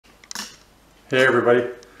Hey everybody,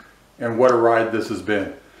 and what a ride this has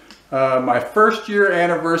been. My first year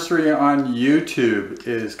anniversary on YouTube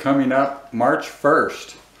is coming up March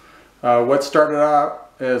 1st. What started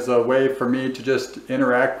out as a way for me to just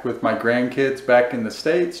interact with my grandkids back in the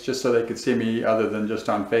States, just so they could see me other than just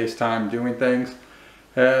on FaceTime doing things,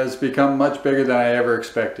 has become much bigger than I ever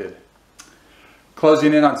expected.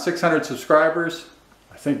 Closing in on 600 subscribers,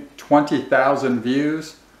 I think 20,000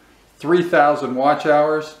 views, 3,000 watch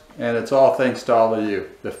hours, and it's all thanks to all of you.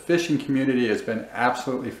 The fishing community has been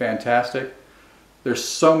absolutely fantastic. There's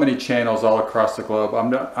so many channels all across the globe. I'm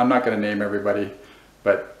not going to name everybody,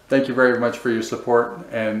 but thank you very much for your support,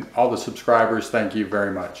 and all the subscribers, thank you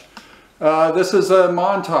very much. This is a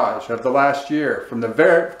montage of the last year, from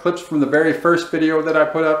the clips from the very first video that I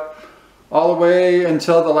put up all the way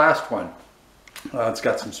until the last one. It's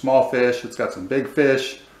got some small fish, it's got some big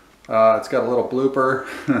fish, it's got a little blooper.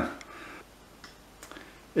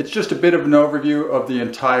 It's just a bit of an overview of the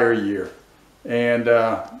entire year. And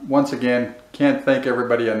once again, can't thank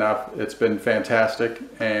everybody enough. It's been fantastic,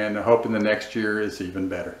 and hoping the next year is even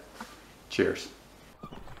better. Cheers.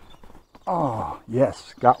 Oh,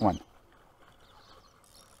 yes, got one.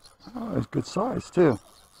 Oh, it's good size too.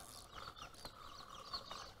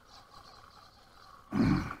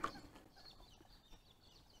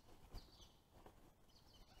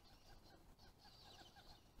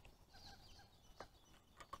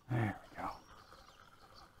 There we go.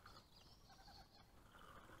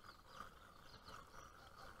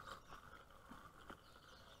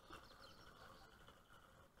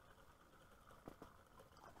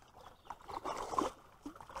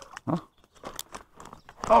 Huh?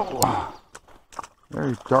 Oh,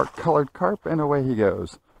 very dark colored carp, and away he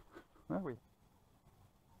goes.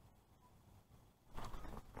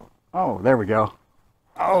 Oh, there we go.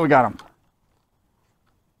 Oh, we got him.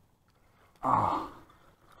 Oh.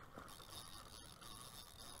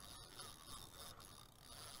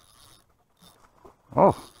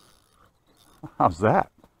 Oh, how's that?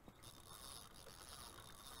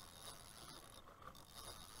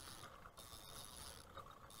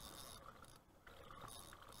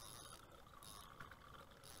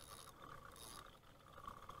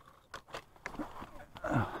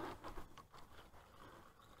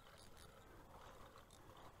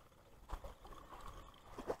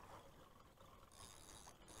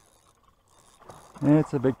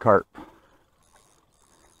 It's a big carp.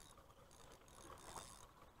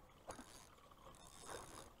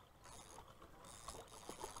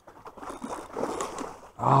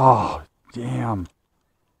 Oh, damn.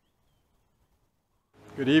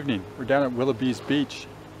 Good evening. We're down at Willoughby's Beach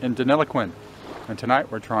in Deniliquin, and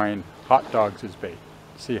tonight we're trying hot dogs as bait.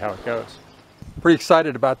 See how it goes. Pretty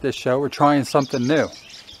excited about this show. We're trying something new.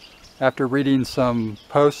 After reading some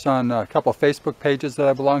posts on a couple of Facebook pages that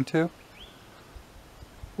I belong to,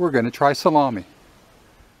 we're going to try salami.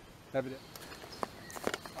 Oh,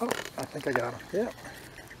 I think I got him. Yep.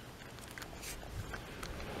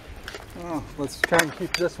 Oh, let's try and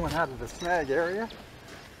keep this one out of the snag area.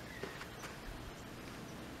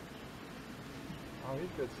 Oh, he's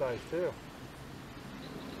good size too.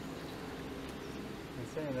 In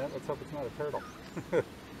saying that, let's hope it's not a turtle. No,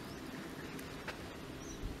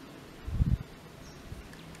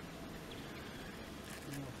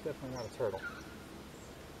 it's definitely not a turtle.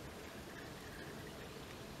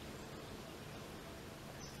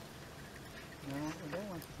 No, I don't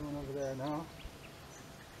want you going over there, no.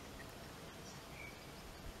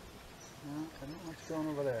 No, I don't want you going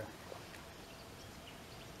over there.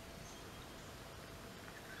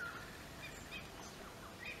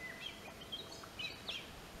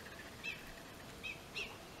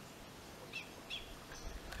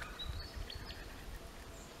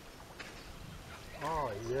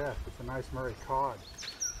 Oh yes, it's a nice Murray cod.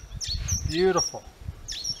 Beautiful.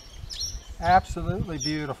 Absolutely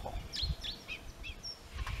beautiful.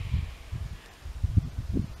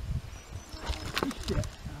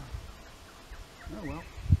 Oh well.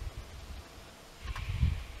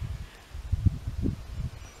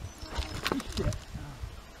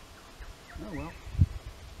 Oh well.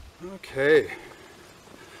 Okay.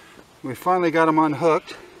 We finally got him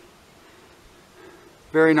unhooked.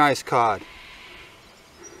 Very nice cod.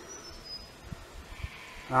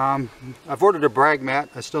 I've ordered a brag mat.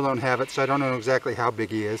 I still don't have it, so I don't know exactly how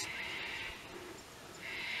big he is.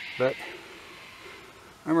 But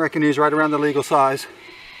I reckon he's right around the legal size.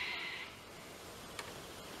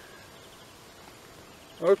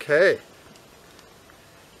 Okay,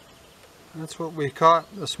 that's what we caught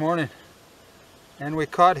this morning, and we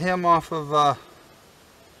caught him off of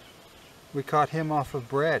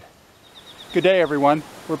bread. Good day, everyone.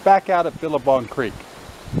 We're back out at Billabong Creek.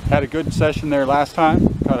 Had a good session there last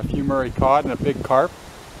time. Caught a few Murray cod and a big carp.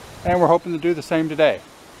 And we're hoping to do the same today.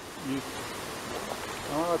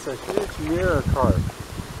 Oh, it's a huge mirror carp.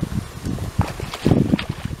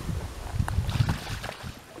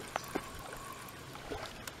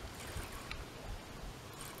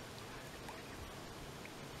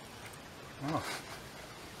 Oh,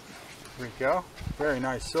 there we go. Very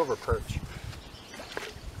nice silver perch.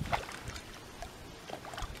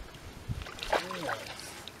 Yes.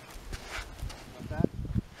 Like that.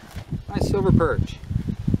 Nice silver perch.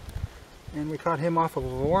 And we caught him off of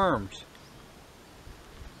worms.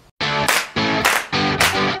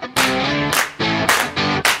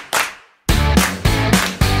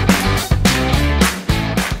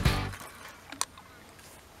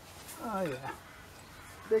 Oh yeah,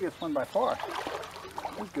 biggest one by far.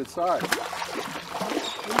 That's good size.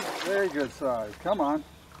 Very good size. Come on.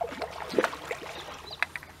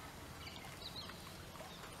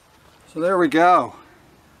 So there we go.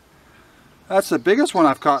 That's the biggest one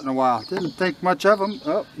I've caught in a while. Didn't think much of them.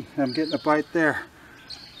 Oh, I'm getting a bite there.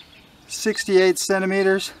 68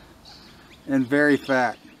 centimeters and very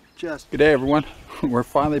fat. Good day, everyone. We're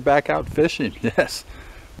finally back out fishing. Yes.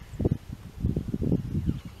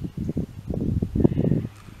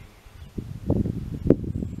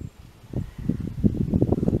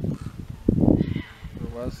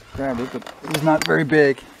 Grabbed it, but he's not very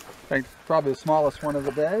big. In fact, probably the smallest one of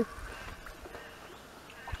the day.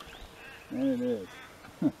 And it is.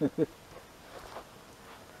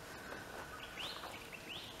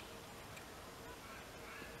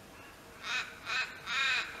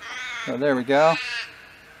 So there we go.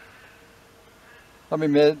 Probably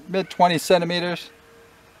mid 20 centimeters.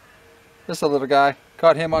 Just a little guy.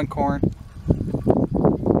 Caught him on corn.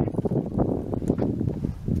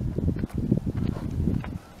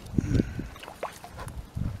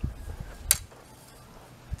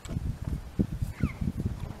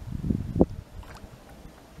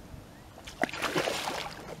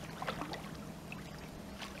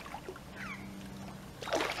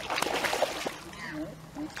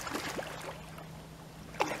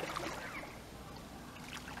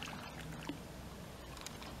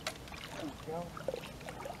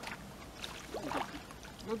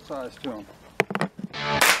 Good size to him.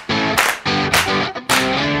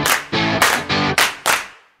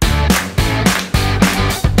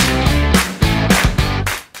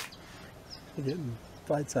 Getting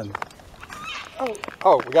bites on.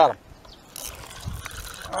 Oh, we got him.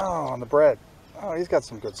 Oh, on the bread. Oh, he's got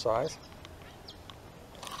some good size.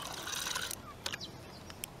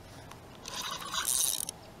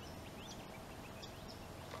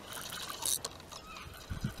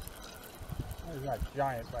 He's not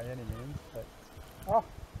giant by any means, but oh,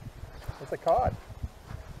 it's a cod.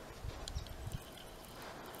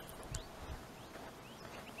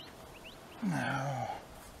 No.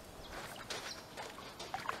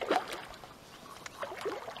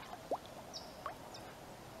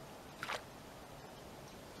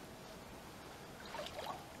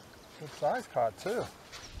 Good size cod too.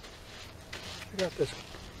 We got this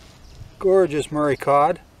gorgeous Murray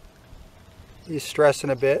cod. He's stressing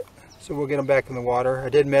a bit, so we'll get him back in the water. I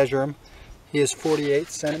did measure him. He is 48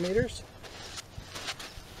 centimeters.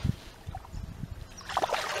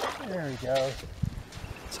 There he goes.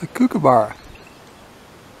 It's a kookaburra.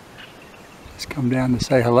 Just come down to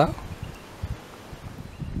say hello.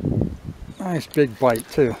 Nice big bite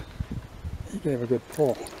too. He gave a good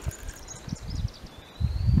pull.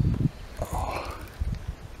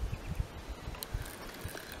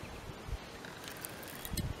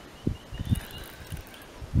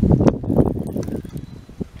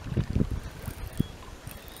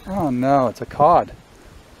 Oh no, it's a cod.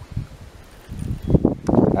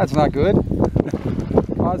 That's not good.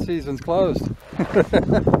 Cod season's closed.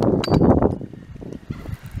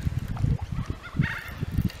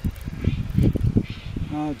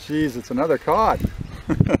 Oh geez, it's another cod.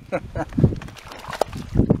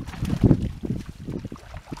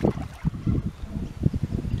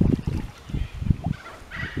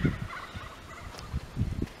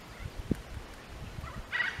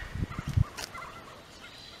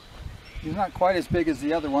 He's not quite as big as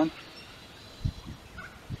the other one,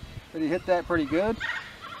 but he hit that pretty good.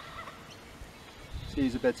 See,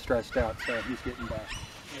 he's a bit stressed out, so he's getting back.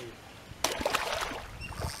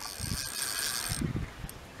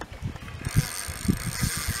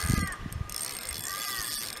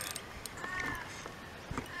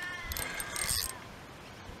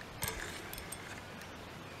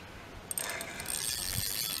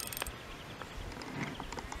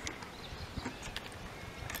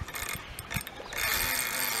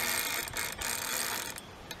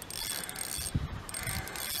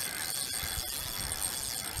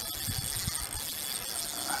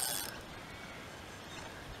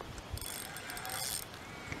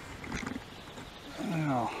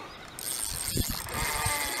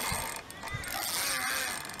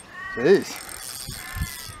 Jeez.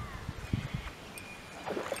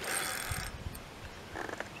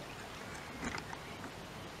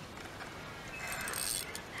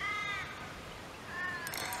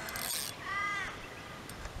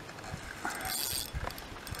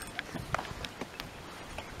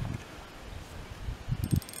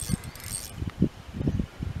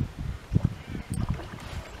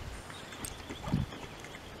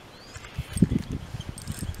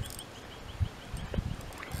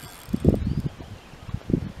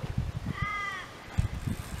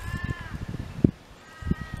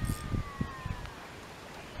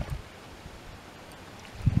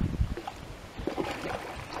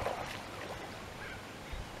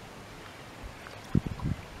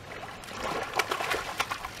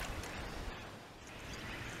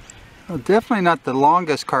 Well, definitely not the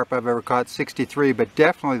longest carp I've ever caught, 63, but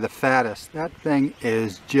definitely the fattest. That thing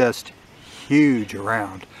is just huge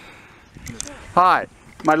around. Hi,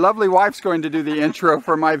 my lovely wife's going to do the intro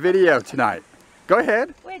for my video tonight. Go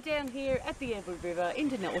ahead. We're down here at the Edward River in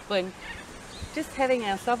Northland, just having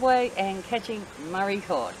our subway and catching Murray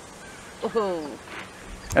cod. Ooh.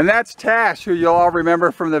 And that's Tash, who you'll all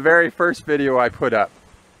remember from the very first video I put up.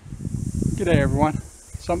 G'day everyone.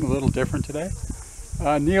 Something a little different today.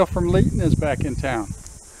 Neil from Leeton is back in town,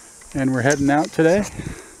 and we're heading out today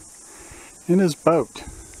in his boat.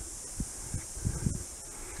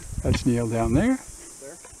 That's Neil down there.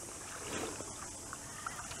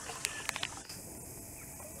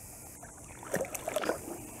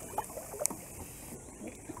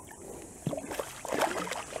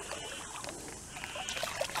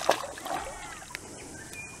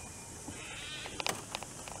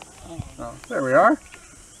 Oh, there we are.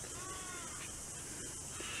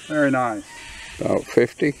 Very nice. About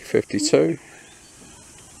 50, 52.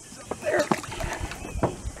 There it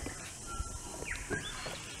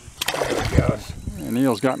goes. And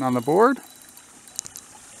Neil's gotten on the board.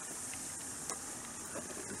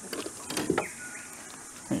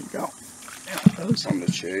 There you go. Those on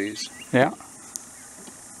the cheese. Yeah.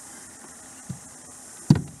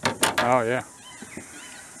 Oh yeah.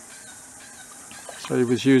 So he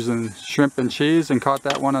was using shrimp and cheese and caught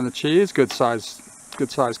that one on the cheese. Good size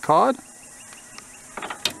cod.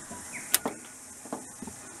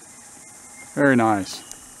 Very nice.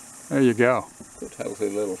 There you go. Good healthy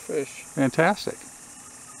little fish. Fantastic.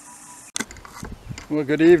 Well,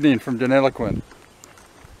 good evening from Deniliquin.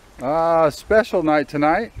 Special night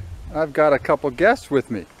tonight. I've got a couple guests with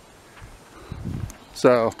me.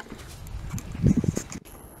 So,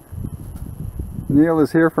 Neil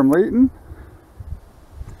is here from Leeton.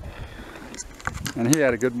 And he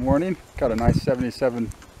had a good morning. Got a nice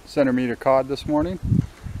 77 centimeter cod this morning.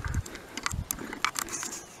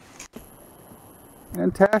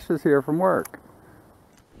 And Tash is here from work.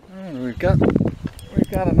 And we've got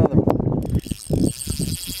another one.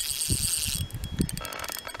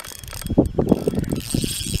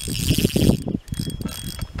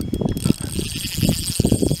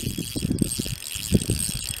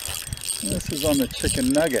 This is on the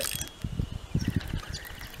chicken nugget.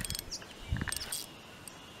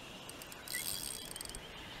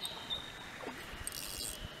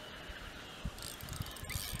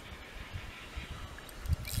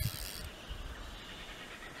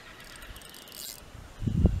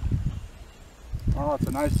 Oh, it's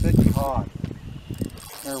a nice thick cod.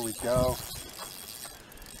 There we go.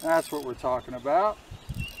 That's what we're talking about.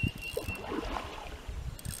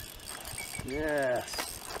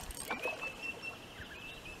 Yes.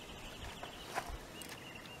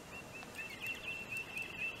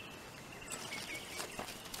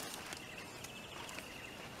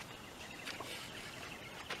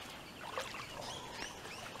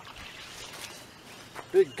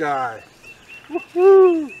 Big guy.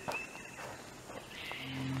 Woohoo!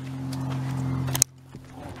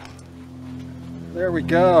 There we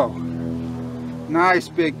go. Nice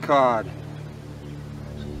big cod.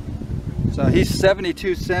 So he's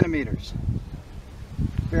 72 centimeters.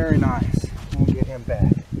 Very nice. We'll get him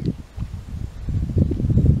back.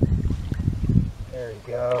 There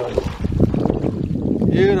he goes.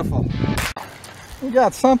 Beautiful. We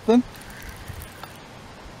got something.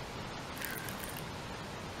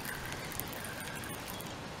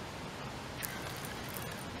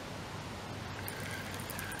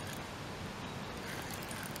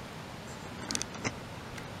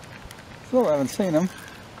 Still haven't seen him.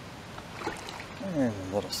 There's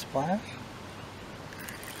a little splash.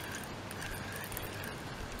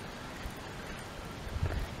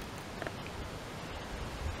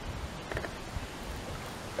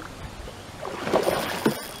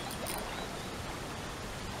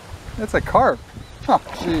 It's a carp. Oh,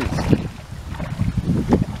 jeez.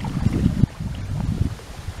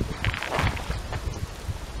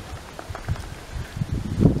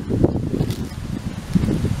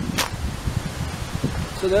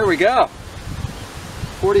 there we go.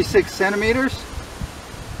 46 centimeters.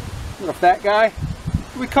 Little fat guy.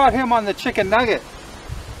 We caught him on the chicken nugget.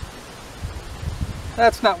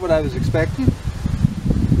 That's not what I was expecting.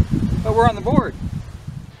 But we're on the board.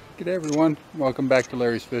 Good day everyone. Welcome back to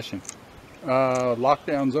Larry's Fishing.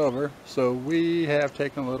 Lockdown's over, so we have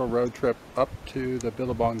taken a little road trip up to the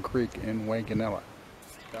Billabong Creek in Wanganella.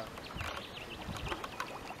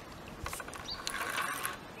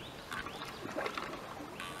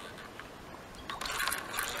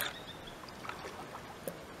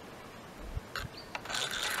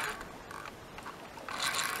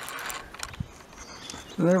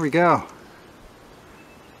 So there we go.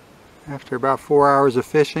 After about 4 hours of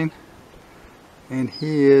fishing, and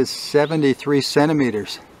he is 73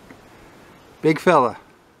 centimeters. Big fella.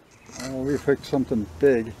 We picked something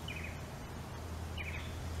big.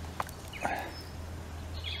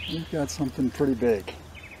 We've got something pretty big.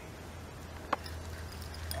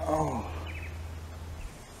 Oh.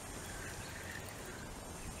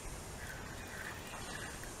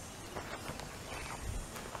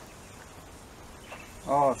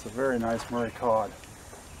 Oh, it's a very nice Murray cod.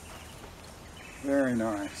 Very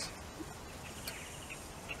nice.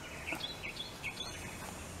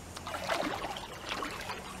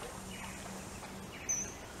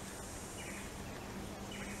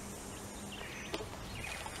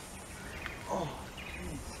 Oh,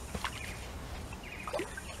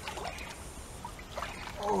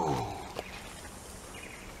 oh.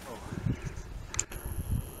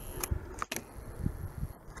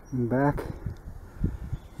 And back,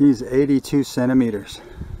 he's 82 centimeters.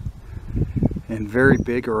 And very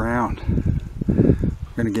big around. We're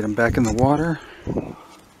going to get him back in the water.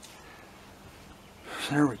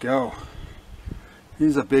 There we go.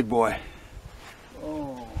 He's a big boy.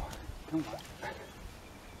 Oh, come on.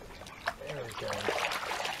 There we go.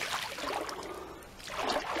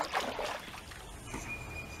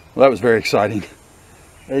 Well, that was very exciting.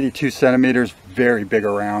 82 centimeters, very big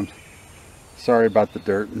around. Sorry about the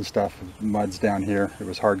dirt and stuff. Mud's down here. It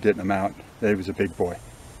was hard getting him out. He was a big boy.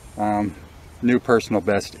 New personal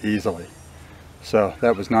best easily. So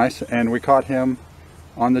that was nice, and we caught him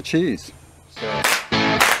on the cheese. So